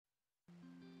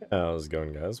How's it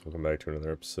going, guys? Welcome back to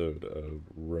another episode of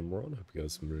RimWorld. Hope you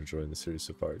guys have been enjoying the series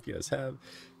so far. If you guys have,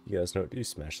 you guys know what to do.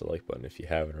 Smash the like button. If you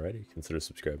haven't already, consider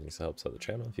subscribing, so it helps out the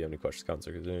channel. If you have any questions, comments,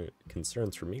 or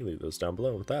concerns for me, leave those down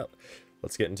below. And with that,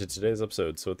 let's get into today's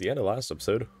episode. So at the end of last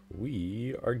episode,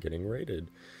 we are getting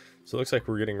raided. So it looks like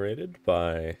we're getting raided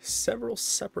by several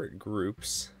separate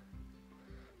groups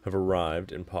have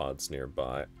arrived in pods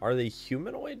nearby. Are they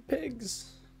humanoid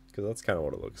pigs? Because that's kind of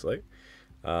what it looks like.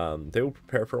 They will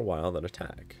prepare for a while, then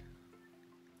attack.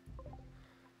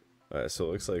 Alright, so it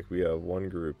looks like we have one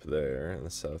group there in the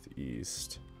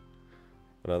southeast,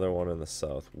 another one in the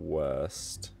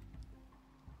southwest.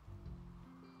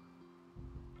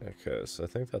 Okay, so I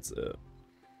think that's it.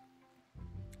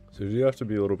 So you have to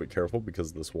be a little bit careful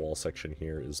because this wall section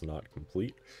here is not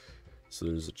complete. So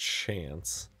there's a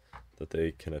chance that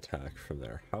they can attack from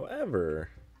there.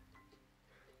 However,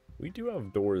 we do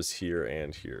have doors here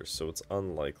and here, so it's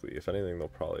unlikely. If anything, they'll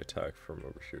probably attack from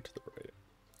over here to the right.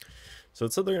 So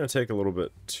it said they're going to take a little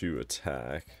bit to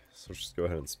attack, so let's just go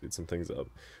ahead and speed some things up.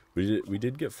 We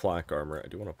did get flak armor. I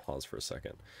do want to pause for a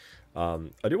second.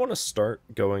 I do want to start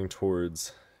going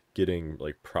towards getting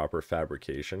like proper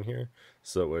fabrication here,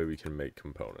 so that way we can make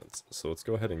components. So let's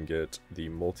go ahead and get the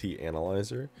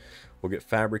multi-analyzer. We'll get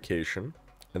fabrication.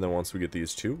 And then once we get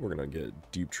these two, we're going to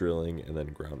get deep drilling and then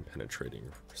ground penetrating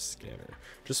scanner.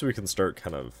 Just so we can start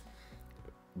kind of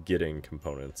getting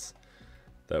components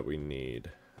that we need.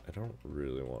 I don't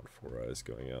really want 4 eyes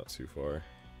going out too far.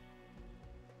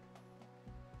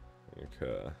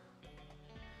 Okay.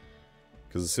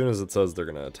 Because as soon as it says they're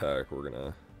going to attack, we're going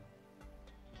to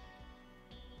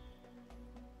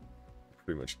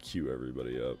pretty much queue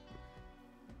everybody up.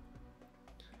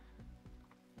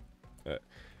 Alright.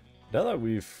 Now that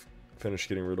we've finished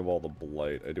getting rid of all the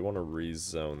blight, I do want to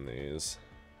rezone these.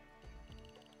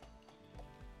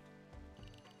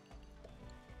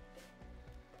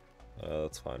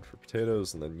 That's fine for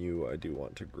potatoes, and then you, I do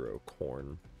want to grow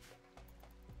corn.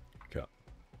 Okay.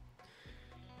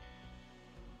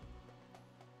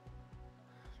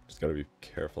 Just gotta be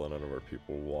careful that none of our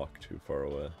people walk too far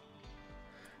away.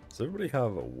 Does everybody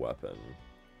have a weapon?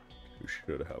 Who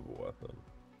should have a weapon?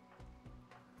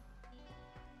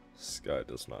 Sky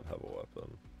does not have a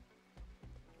weapon.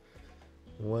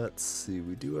 Let's see,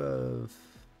 we do have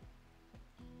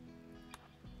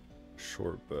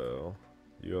short bow.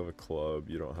 You have a club,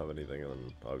 you don't have anything, and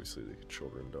then obviously the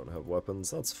children don't have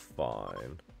weapons. That's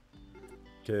fine.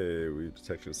 Okay, we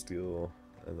detected steel,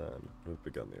 and then we've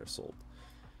begun the assault.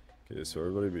 Okay, so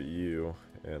everybody but you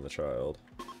and the child.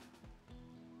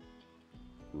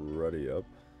 Ready up.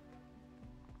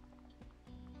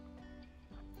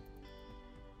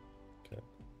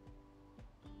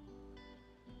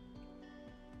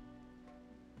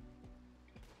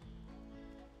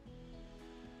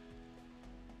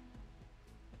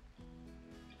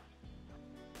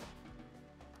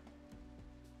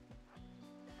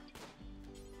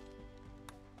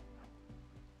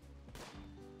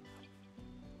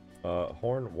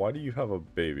 Horn, why do you have a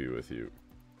baby with you?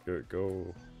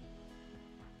 Go.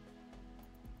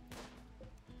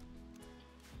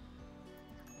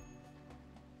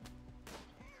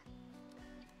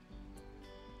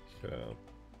 Okay.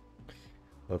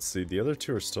 Let's see, the other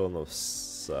two are still in the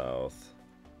south,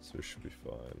 so we should be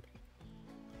fine.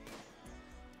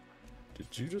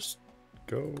 Did you just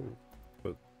go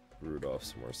put Rudolph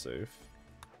somewhere safe?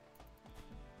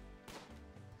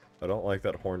 I don't like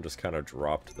that Horn just kind of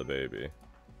dropped the baby.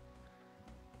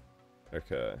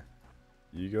 Okay.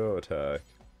 You go attack.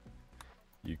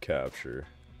 You capture.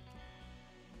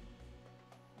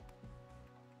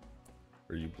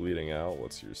 Are you bleeding out?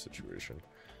 What's your situation?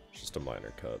 Just a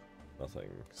minor cut. Nothing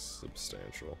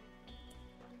substantial.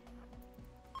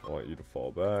 I want you to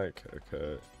fall back.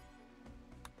 Okay.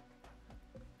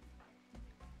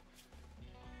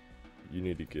 You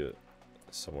need to get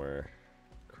somewhere.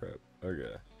 Crap.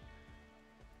 Okay.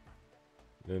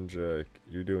 Ninja,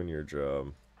 you're doing your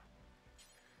job.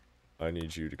 I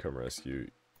need you to come rescue.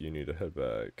 You need to head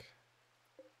back.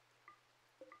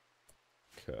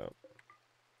 Okay.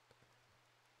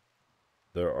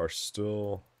 There are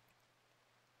still...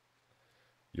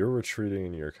 You're retreating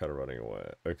and you're kind of running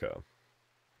away. Okay.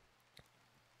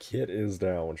 Kit is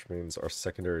down, which means our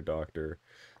secondary doctor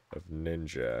of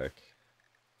Ninjak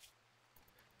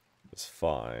is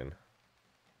fine.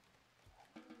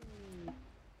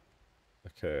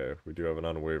 Okay, we do have an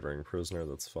unwavering prisoner,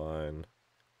 that's fine.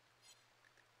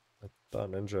 I thought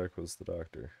Ninjak was the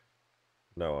doctor.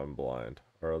 No, I'm blind.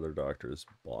 Our other doctor is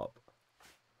Bop.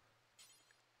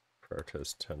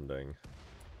 Prioritize tending.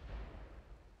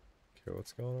 Okay,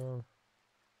 what's going on?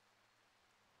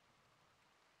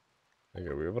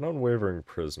 Okay, we have an unwavering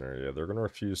prisoner. Yeah, they're gonna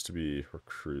refuse to be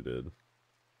recruited.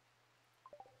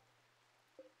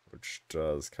 Which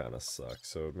does kind of suck.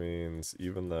 So it means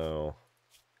even though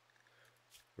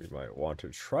we might want to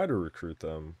try to recruit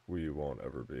them, we won't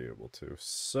ever be able to.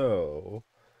 So,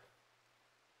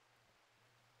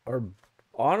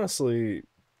 honestly,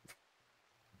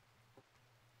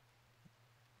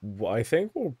 I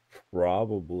think we'll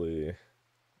probably...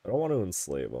 I don't want to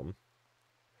enslave them.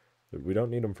 We don't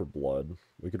need them for blood.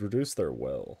 We could reduce their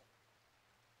will.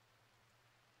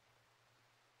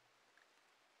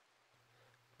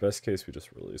 Best case, we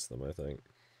just release them, I think.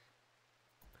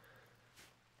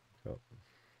 Oh.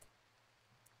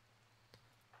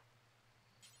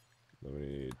 Then we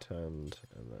need tend,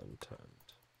 and then tend.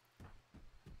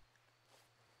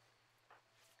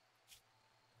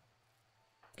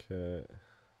 Okay.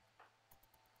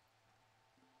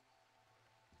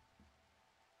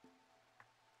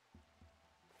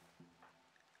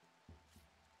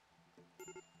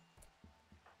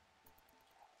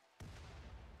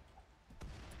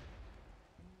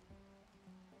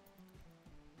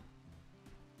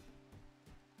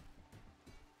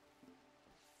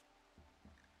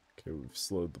 Okay, we've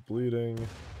slowed the bleeding.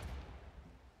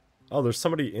 Oh, there's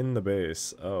somebody in the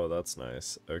base. Oh, that's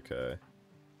nice. Okay.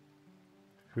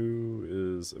 Who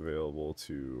is available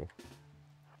to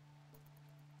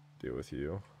deal with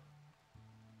you?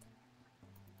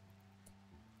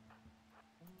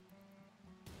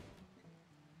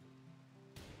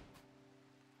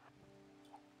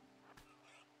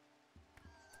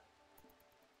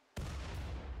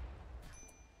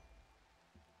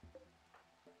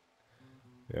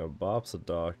 Yeah, Bob's a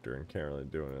doctor and can't really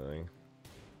do anything.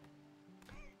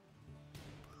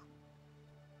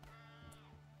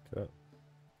 Okay.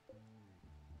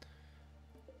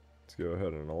 Let's go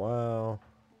ahead and allow.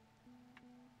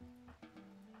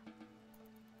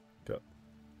 Okay.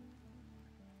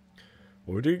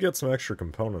 Well, we do get some extra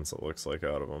components, it looks like,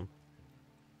 out of them.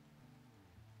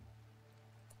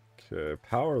 Okay,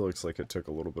 power looks like it took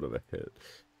a little bit of a hit.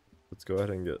 Let's go ahead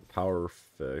and get power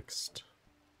fixed.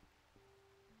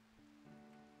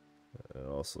 It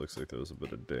also looks like there was a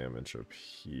bit of damage up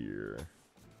here.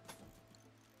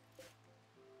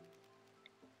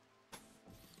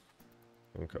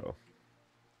 Okay.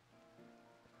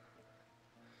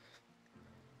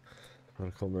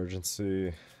 Medical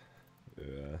emergency.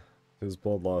 Yeah. His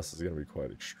blood loss is going to be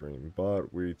quite extreme,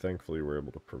 but we thankfully were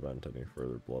able to prevent any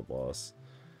further blood loss.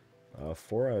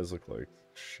 Four Eyes look like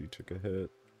she took a hit.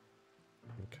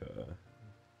 Okay.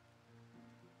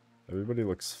 Everybody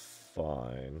looks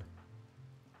fine.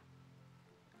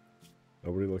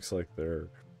 Nobody looks like they're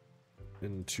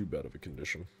in too bad of a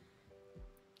condition.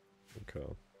 Okay.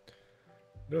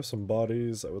 We have some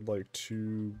bodies I would like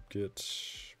to get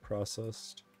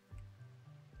processed.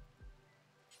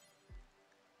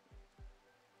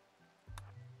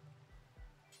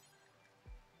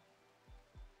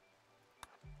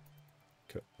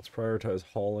 Okay, let's prioritize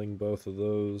hauling both of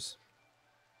those.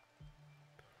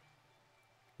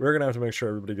 We're gonna have to make sure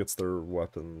everybody gets their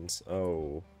weapons.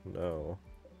 Oh, no.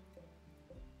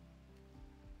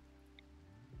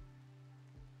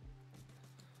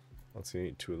 Let's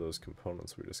need two of those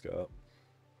components we just got.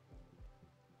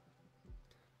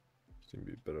 It's gonna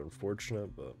be a bit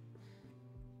unfortunate, but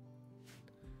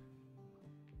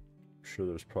I'm sure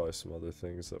there's probably some other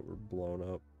things that were blown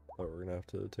up that we're gonna have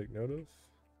to take note of.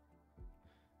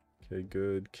 Okay,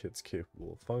 good. Kit's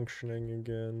capable of functioning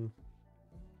again.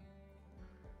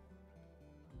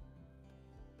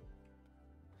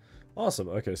 Awesome.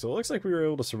 Okay, so it looks like we were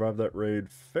able to survive that raid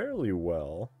fairly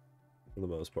well, for the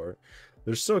most part.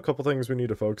 There's still a couple things we need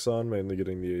to focus on, mainly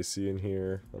getting the AC in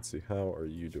here. Let's see, how are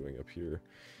you doing up here?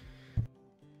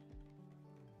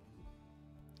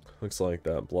 Looks like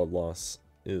that blood loss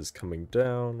is coming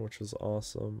down, which is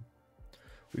awesome.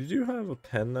 We do have a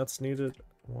pen that's needed.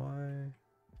 Why?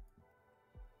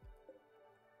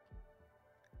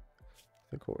 I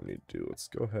think what we need to do, let's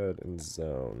go ahead and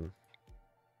zone.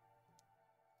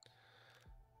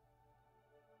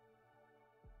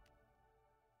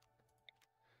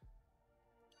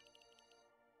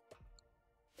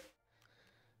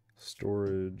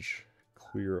 Storage,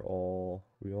 clear all.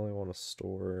 We only want to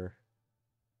store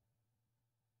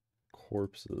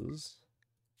corpses.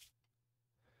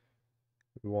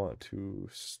 We want to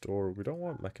store, we don't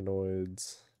want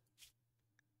mechanoids.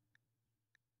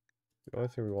 The only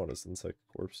thing we want is insect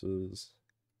corpses.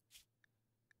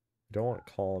 We don't want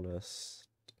colonists.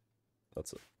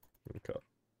 That's it. Okay.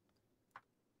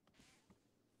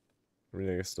 I mean,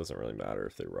 I guess it doesn't really matter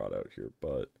if they rot out here,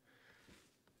 but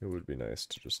it would be nice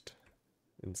to just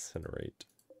incinerate.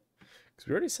 Because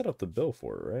we already set up the bill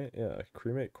for it, right? Yeah,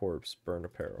 cremate corpse, burn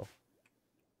apparel.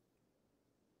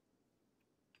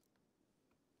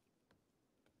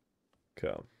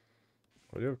 Okay.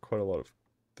 We have quite a lot of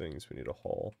things we need to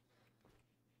haul.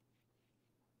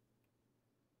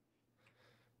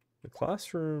 The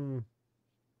classroom,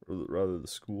 or rather the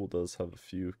school, does have a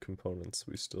few components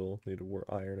we still need to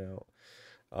iron out.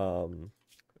 In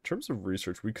terms of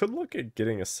research, we could look at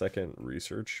getting a second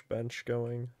research bench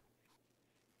going.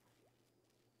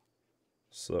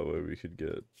 So that way we could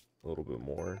get a little bit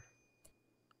more.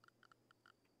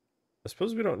 I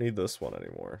suppose we don't need this one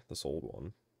anymore, this old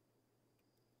one.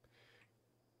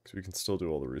 Because we can still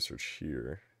do all the research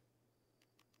here.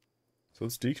 So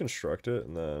let's deconstruct it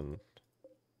and then...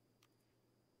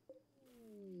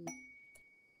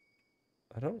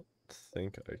 I don't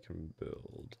think I can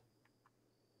build.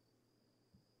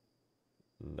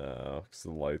 No, because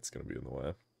the light's going to be in the way.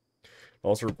 It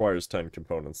also requires 10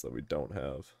 components that we don't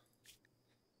have.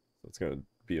 So it's going to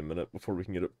be a minute before we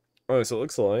can get it. Alright, so it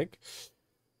looks like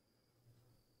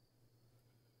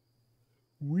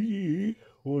we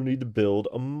will need to build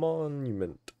a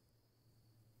monument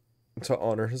to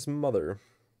honor his mother.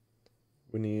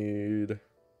 We need...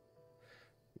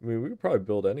 I mean, we could probably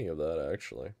build any of that,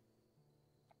 actually.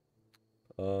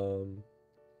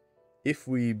 If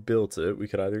we built it, we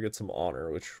could either get some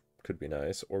honor, which could be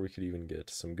nice, or we could even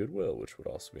get some goodwill, which would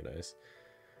also be nice.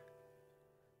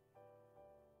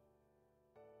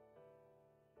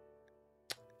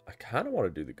 I kind of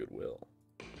want to do the goodwill.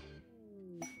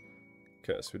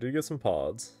 Okay, so we did get some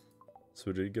pods. So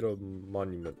we did get a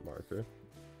monument marker.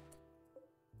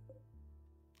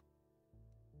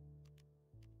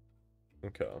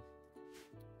 Okay.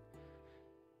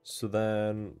 So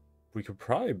then we could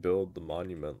probably build the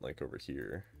monument like over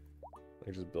here.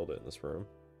 Like just build it in this room.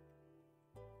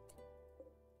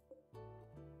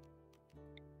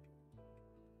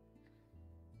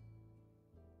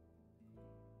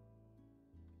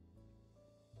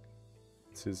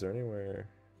 So is there anywhere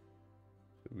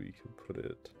that we could put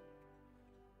it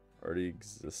already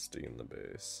existing in the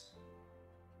base?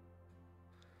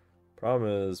 Problem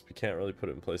is we can't really put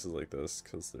it in places like this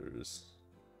because there's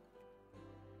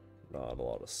not a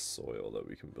lot of soil that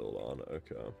we can build on.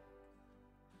 Okay.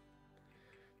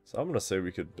 So I'm going to say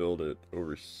we could build it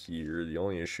over here. The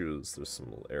only issue is there's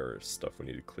some error stuff we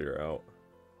need to clear out.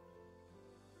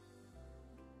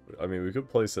 I mean, we could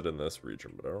place it in this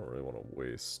region, but I don't really want to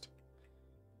waste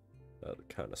that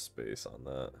kind of space on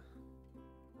that.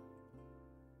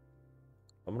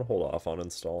 I'm going to hold off on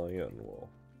installing it, and we'll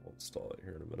install it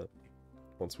here in a minute.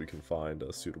 Once we can find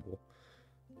a suitable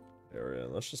area.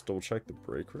 And let's just double check the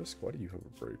break risk. Why do you have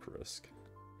a break risk?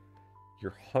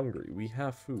 You're hungry. We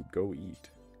have food. Go eat.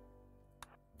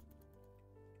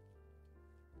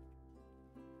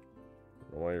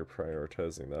 I don't know why you're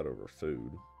prioritizing that over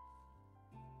food.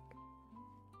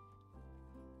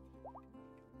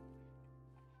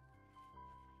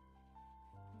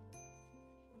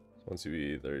 So once you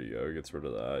eat, there you go. It gets rid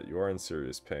of that. You are in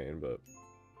serious pain, but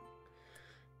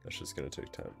that's just going to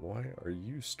take time. Why are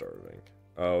you starving?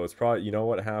 Oh, it's probably, you know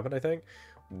what happened, I think?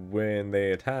 When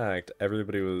they attacked,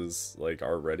 everybody was, like,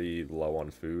 already low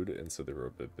on food, and so they were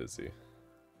a bit busy.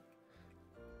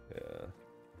 Yeah.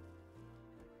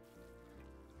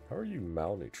 How are you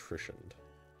malnutritioned?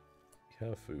 You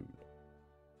have food.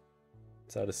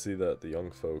 It's sad to see that the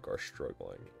young folk are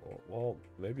struggling. Well,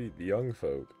 maybe the young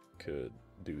folk could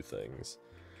do things.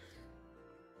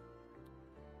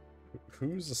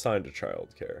 Who's assigned to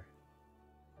childcare?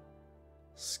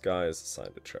 Sky is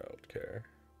assigned to childcare,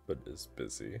 but is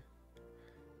busy.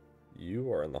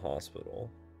 You are in the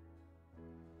hospital.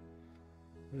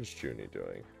 What is Junie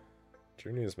doing?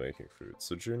 Junie is making food.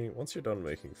 So Junie, once you're done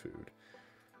making food,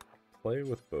 play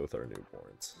with both our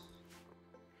newborns.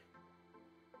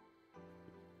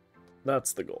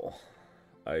 That's the goal.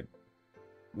 I'm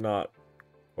not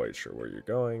quite sure where you're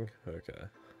going. Okay.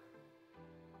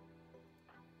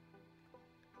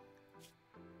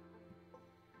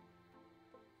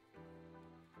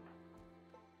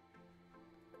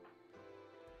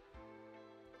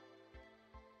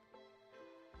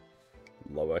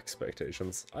 Low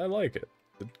expectations. I like it.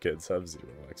 The kids have zero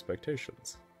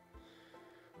expectations.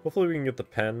 Hopefully we can get the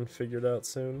pen figured out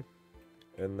soon.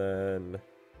 And then...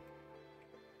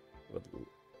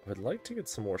 I'd like to get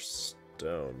some more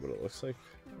stone, but it looks like...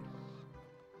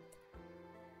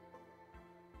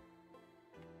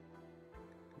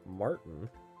 Martin?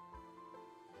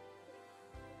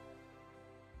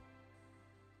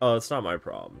 Oh, it's not my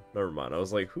problem. Never mind. I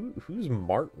was like, who's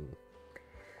Martin?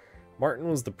 Martin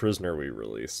was the prisoner we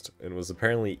released, and was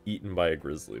apparently eaten by a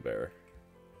grizzly bear.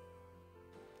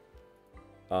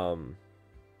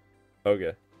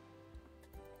 Okay.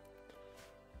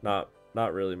 Not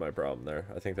really my problem there.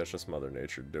 I think that's just Mother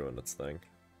Nature doing its thing.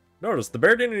 Notice, the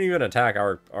bear didn't even attack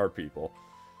our people.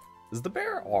 Is the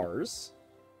bear ours?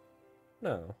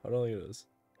 No, I don't think it is.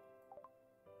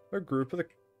 A group of the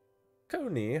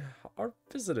Coney are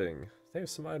visiting. They have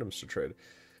some items to trade.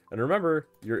 And remember,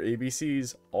 your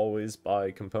ABCs always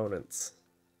buy components.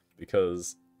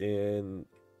 Because in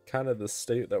kind of the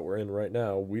state that we're in right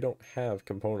now, we don't have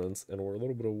components, and we're a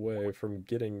little bit away from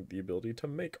getting the ability to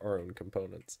make our own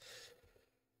components.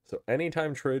 So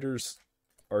anytime traders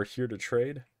are here to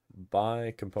trade,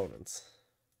 buy components.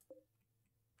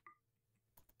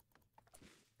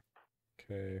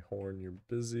 Okay, Horn, you're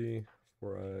busy.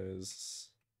 Four Eyes.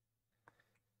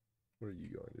 What are you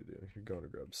going to do? You're going to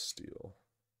grab steel.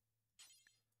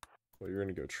 Well, you're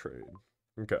going to go trade.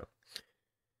 Okay.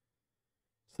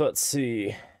 So let's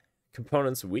see.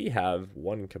 Components. We have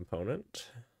one component.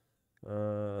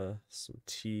 Some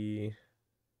tea.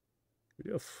 We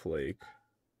do have flake.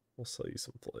 We'll sell you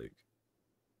some flake.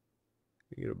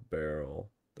 You get a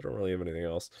barrel. They don't really have anything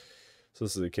else. So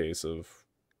this is a case of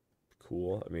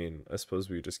cool. I mean, I suppose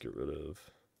we just get rid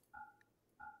of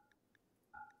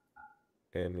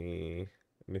anything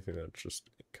that's just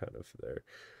kind of there.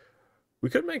 We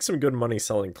could make some good money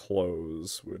selling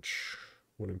clothes, which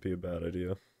wouldn't be a bad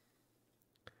idea.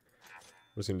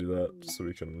 We're just gonna do that so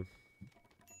we can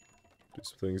do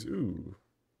some things. Ooh.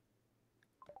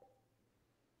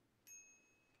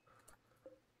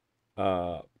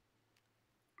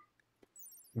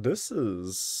 This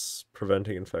is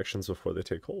preventing infections before they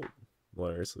take hold.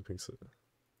 Malaria sleeping sick.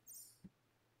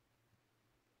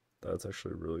 That's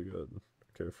actually really good.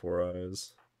 Okay, Four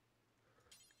Eyes.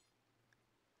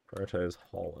 Prioritize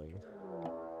hauling.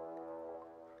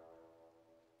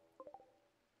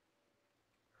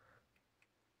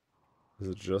 Is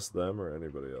it just them or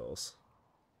anybody else?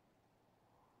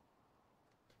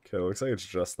 Okay, looks like it's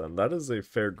just them. That is a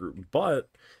fair group, but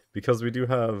because we do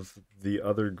have the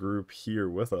other group here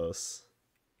with us,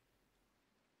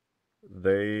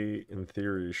 they, in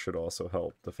theory, should also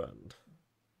help defend.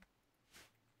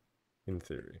 In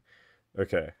theory.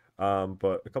 Okay,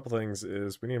 but a couple things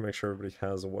is we need to make sure everybody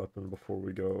has a weapon before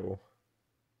we go.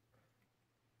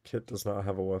 Kit does not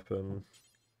have a weapon.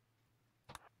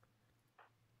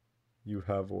 You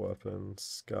have a weapon.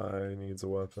 Sky needs a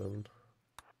weapon.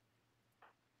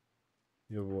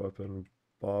 You have a weapon.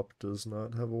 Bop does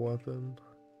not have a weapon.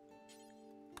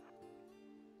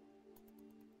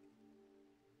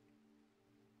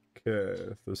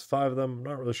 Okay, if there's 5 of them, I'm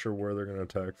not really sure where they're going to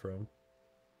attack from.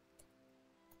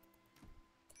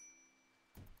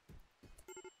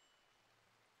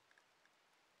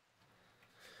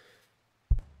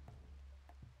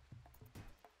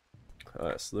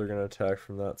 Alright, so they're going to attack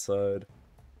from that side.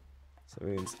 So that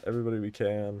means everybody we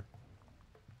can.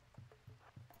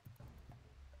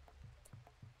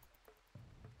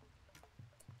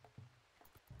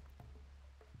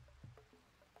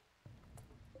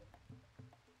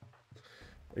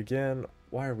 Again,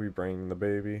 why are we bringing the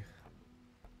baby?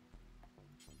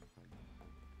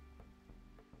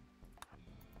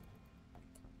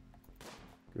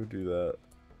 Go do that.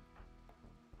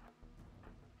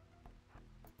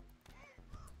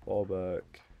 Fall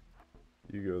back.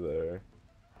 You go there.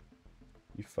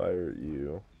 You fire at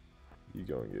you. You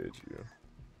go engage you.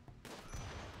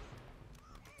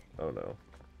 Oh no.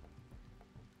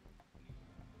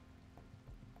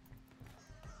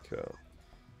 Okay.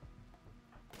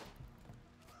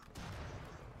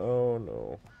 Oh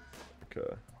no.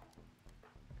 Okay.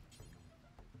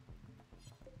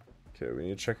 Okay, we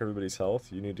need to check everybody's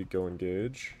health. You need to go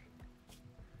engage.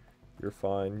 You're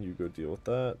fine. You go deal with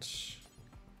that.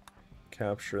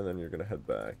 Capture, and then you're gonna head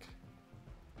back.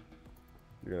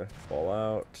 You're gonna fall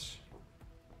out.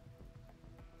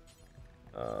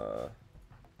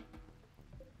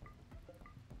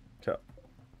 Okay.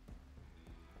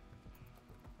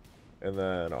 And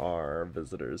then our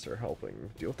visitors are helping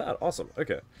deal with that. Awesome.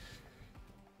 Okay.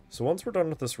 So once we're done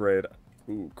with this raid...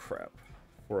 Ooh, crap.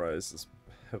 Four Eyes is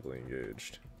heavily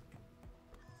engaged.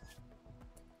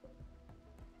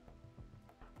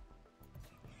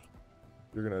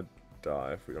 You're gonna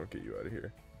die if we don't get you out of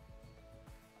here.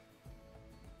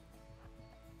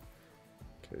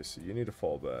 Okay, so you need to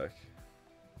fall back.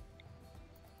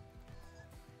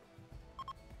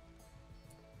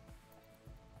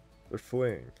 They're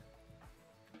fleeing.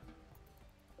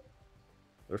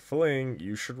 They're fleeing.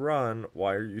 You should run.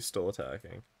 Why are you still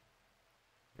attacking?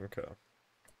 Okay.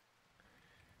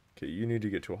 Okay, you need to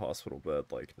get to a hospital bed,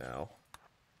 like, now.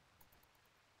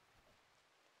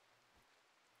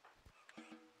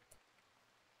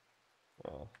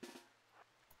 Well.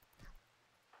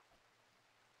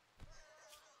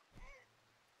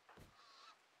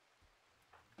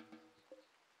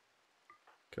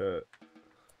 Okay.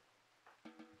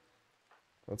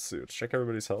 Let's see. Let's check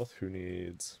everybody's health. Who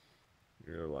needs...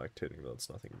 You're lactating,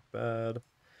 that's nothing bad.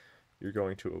 You're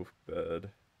going to bed.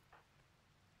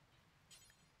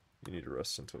 You need to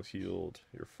rest until healed.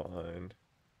 You're fine.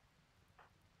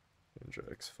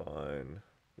 Jack's fine.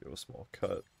 You have a small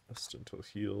cut. Rest until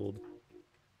healed.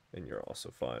 And you're also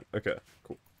fine. Okay,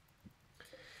 cool.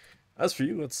 As for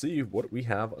you, let's see what we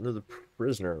have under the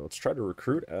prisoner. Let's try to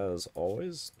recruit as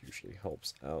always. Usually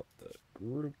helps out the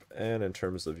group. And in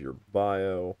terms of your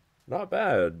bio, not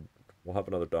bad. We'll have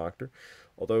another doctor.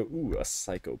 Although, ooh, a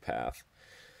psychopath.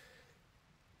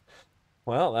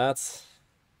 Well, that's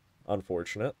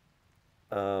unfortunate.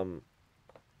 Well,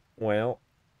 oh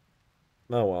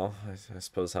well, I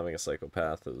suppose having a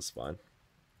psychopath is fine.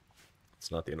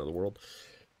 It's not the end of the world.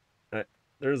 Alright,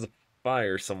 there's a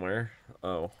fire somewhere.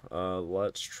 Oh,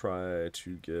 let's try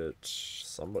to get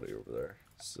somebody over there.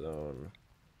 Zone.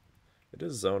 It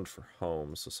is zoned for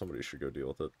home, so somebody should go deal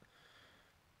with it.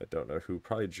 I don't know who.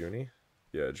 Probably Junie?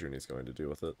 Yeah, Junie's going to deal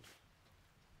with it.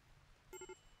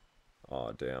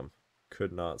 Aw, damn.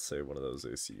 Could not save one of those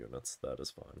AC units. That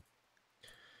is fine.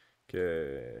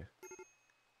 Okay.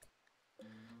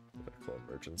 Medical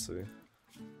emergency.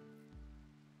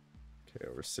 Okay,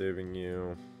 we're saving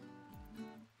you.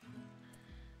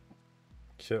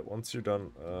 Kit, once you're done,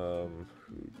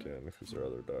 who's our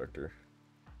other doctor?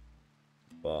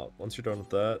 Bob, once you're done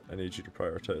with that, I need you to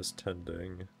prioritize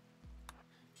tending.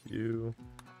 You,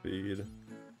 feed,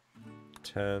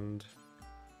 tend,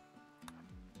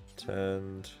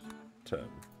 tend.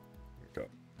 Okay.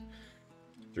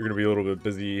 You're gonna be a little bit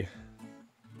busy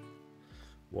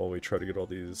while we try to get all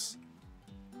these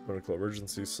medical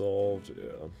emergencies solved.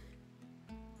 Yeah.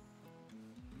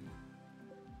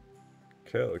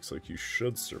 Okay, looks like you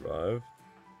should survive.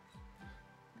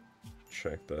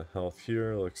 Check the health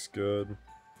here, looks good.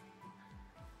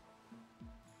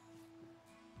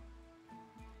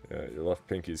 Yeah, your left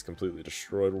pinky is completely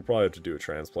destroyed. We'll probably have to do a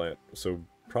transplant, so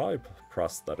probably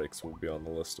prosthetics will be on the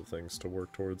list of things to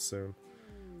work towards soon.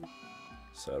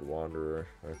 Sad wanderer.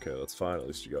 Okay, that's fine. At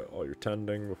least you got all your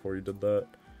tending before you did that.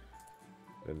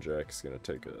 And Jack's gonna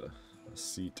take a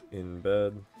seat in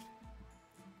bed.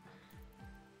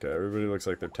 Okay, everybody looks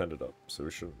like they're tended up, so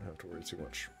we shouldn't have to worry too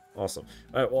much. Awesome.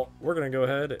 Alright, well, we're gonna go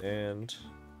ahead and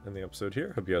end the episode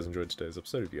here. Hope you guys enjoyed today's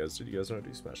episode. If you guys did, you guys know to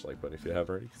do smash the like button. If you haven't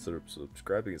already, consider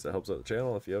subscribing because that helps out the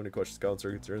channel. If you have any questions, comments,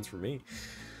 or concerns for me,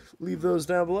 leave those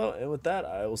down below. And with that,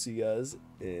 I will see you guys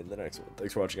in the next one.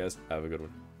 Thanks for watching, guys. Have a good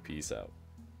one. Peace out.